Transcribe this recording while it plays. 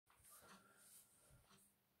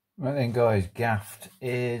Right then guys, Gaffed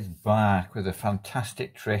is back with a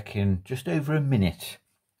fantastic trick in just over a minute.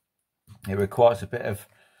 It requires a bit of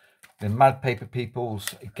the Mad Paper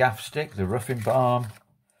People's gaff stick, the roughing balm,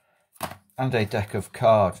 and a deck of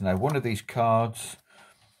cards. Now one of these cards,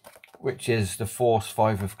 which is the Force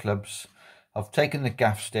 5 of clubs, I've taken the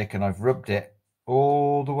gaff stick and I've rubbed it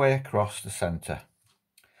all the way across the centre.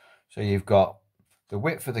 So you've got the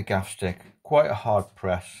width of the gaff stick, quite a hard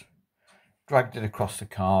press, dragged it across the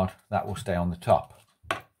card, that will stay on the top.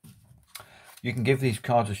 You can give these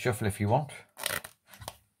cards a shuffle if you want.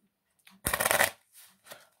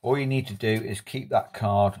 All you need to do is keep that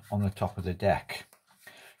card on the top of the deck.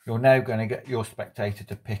 You're now going to get your spectator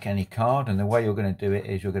to pick any card, and the way you're going to do it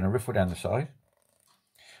is you're going to riffle down the side.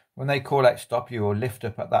 When they call out stop, you will lift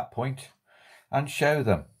up at that point and show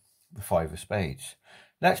them the 5 of spades.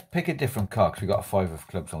 Let's pick a different card because we've got a 5 of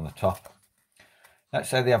clubs on the top. Let's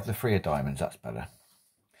say they have the 3 of diamonds, that's better.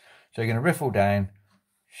 So you're going to riffle down,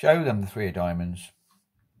 show them the 3 of diamonds.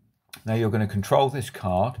 Now you're going to control this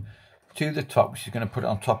card to the top, which is going to put it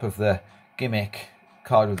on top of the gimmick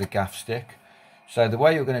card with the gaff stick. So the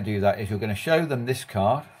way you're going to do that is you're going to show them this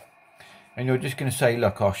card, and you're just going to say,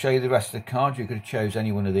 look, I'll show you the rest of the cards. You could have chose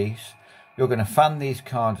any one of these. You're going to fan these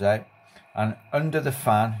cards out, and under the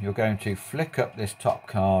fan, you're going to flick up this top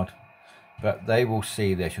card. But they will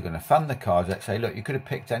see this. You're going to fan the cards out, say, look, you could have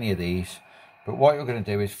picked any of these, but what you're going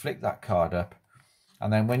to do is flick that card up,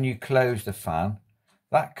 and then when you close the fan,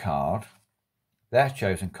 that card, their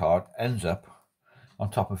chosen card, ends up on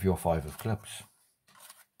top of your 5 of clubs.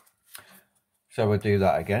 So we'll do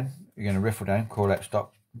that again. You're going to riffle down, call out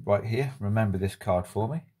stop right here. Remember this card for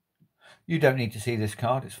me. You don't need to see this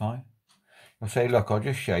card, it's fine. You'll say, look, I'll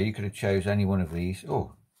just show you, you could have chose any one of these.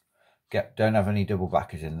 Oh, don't have any double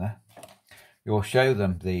backers in there. You'll show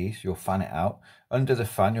them these, you'll fan it out. Under the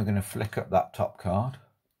fan, you're going to flick up that top card.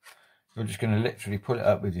 You're just going to literally pull it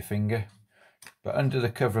up with your finger. But under the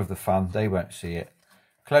cover of the fan, they won't see it.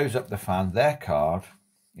 Close up the fan, their card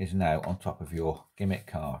is now on top of your gimmick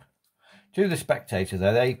card. To the spectator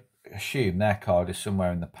though, they assume their card is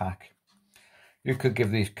somewhere in the pack. You could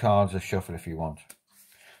give these cards a shuffle if you want,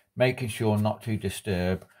 making sure not to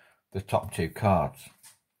disturb the top 2 cards.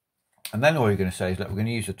 And then all you're going to say is, look, we're going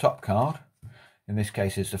to use the top card. In this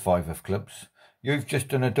case, it's the 5 of clubs. You've just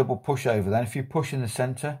done a double push over then. If you push in the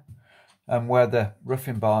centre and where the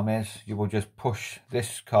roughing balm is, you will just push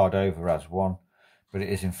this card over as 1, but it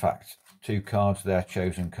is in fact 2 cards, their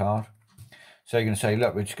chosen card. So you're going to say,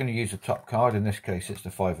 look, we're just going to use the top card. In this case, it's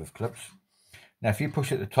the 5 of clubs. Now, if you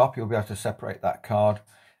push at the top, you'll be able to separate that card,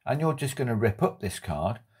 and you're just going to rip up this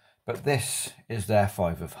card, but this is their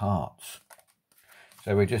 5 of hearts.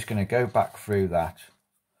 So we're just going to go back through that.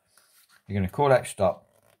 You're going to call out stop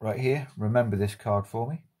right here. Remember this card for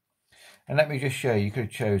me. And let me just show you, you could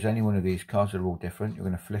have chose any one of these cards. They're all different. You're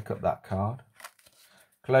going to flick up that card,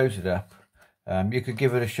 close it up. You could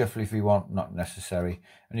give it a shuffle if you want, not necessary.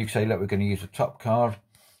 And you can say, look, we're going to use the top card.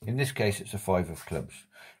 In this case, it's a 5 of clubs.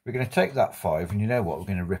 We're going to take that 5, and you know what? We're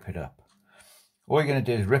going to rip it up. All you're going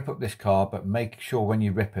to do is rip up this card, but make sure when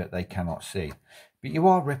you rip it, they cannot see. But you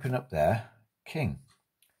are ripping up their king.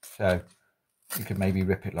 So you could maybe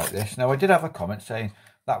rip it like this. Now, I did have a comment saying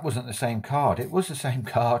that wasn't the same card. It was the same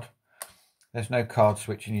card. There's no card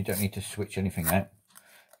switching. You don't need to switch anything out.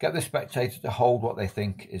 Get the spectator to hold what they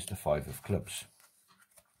think is the 5 of clubs.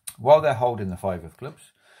 While they're holding the 5 of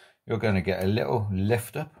clubs, you're going to get a little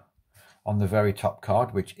lift up on the very top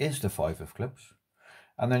card, which is the 5 of clubs.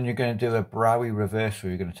 And then you're going to do a browy reversal.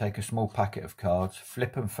 You're going to take a small packet of cards,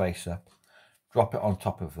 flip them face up, drop it on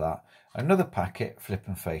top of that. Another packet, flip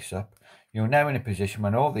and face up. You're now in a position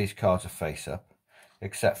when all these cards are face up,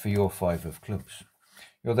 except for your 5 of clubs.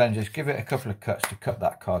 You'll then just give it a couple of cuts to cut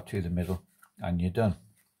that card to the middle, and you're done.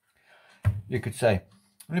 You could say,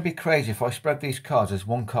 wouldn't it be crazy if I spread these cards as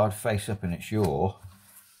one card face up and it's your,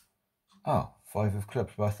 5 of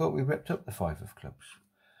clubs, but I thought we ripped up the 5 of clubs.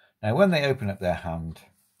 Now when they open up their hand,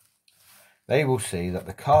 they will see that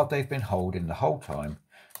the card they've been holding the whole time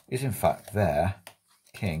is in fact their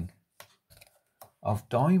king of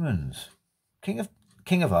diamonds. King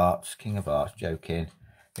of hearts, joking.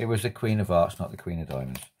 It was the queen of hearts, not the queen of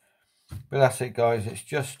diamonds. But that's it, guys. It's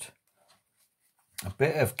just a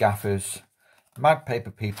bit of Gaffer's Mad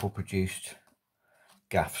Paper People produced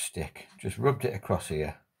gaff stick. Just rubbed it across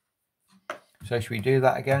here. So should we do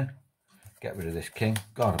that again? Get rid of this king.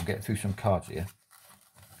 God, I'm getting through some cards here.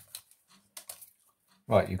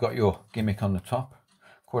 Right, you've got your gimmick on the top.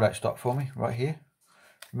 Call out stop for me, right here.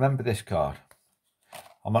 Remember this card.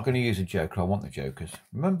 I'm not going to use a joker, I want the jokers.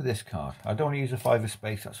 Remember this card. I don't want to use a 5 of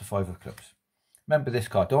spades, that's a 5 of clubs. Remember this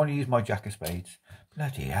card. Don't want to use my Jack of Spades.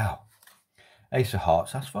 Bloody hell. Ace of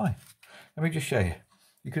Hearts, that's fine. Let me just show you.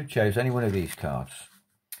 You could choose any one of these cards.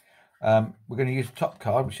 We're going to use the top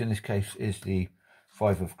card, which in this case is the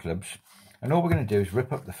 5 of clubs. And all we're going to do is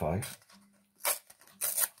rip up the 5.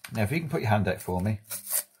 Now, if you can put your hand out for me,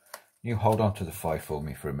 you hold on to the 5 for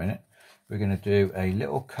me for a minute. We're going to do a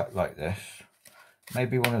little cut like this,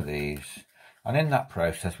 maybe one of these. And in that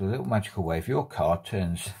process, with a little magical wave, your card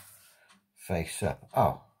turns face up.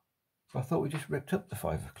 Oh, I thought we just ripped up the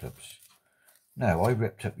 5 of clubs. No, I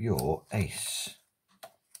ripped up your Ace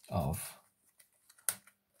of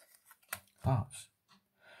Hearts.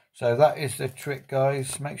 So that is the trick,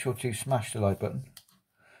 guys. Make sure to smash the like button,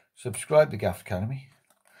 subscribe to Gaff Academy,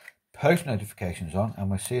 post notifications on, and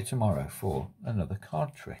we'll see you tomorrow for another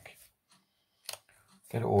card trick.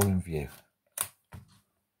 Get it all in view.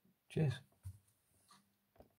 Cheers.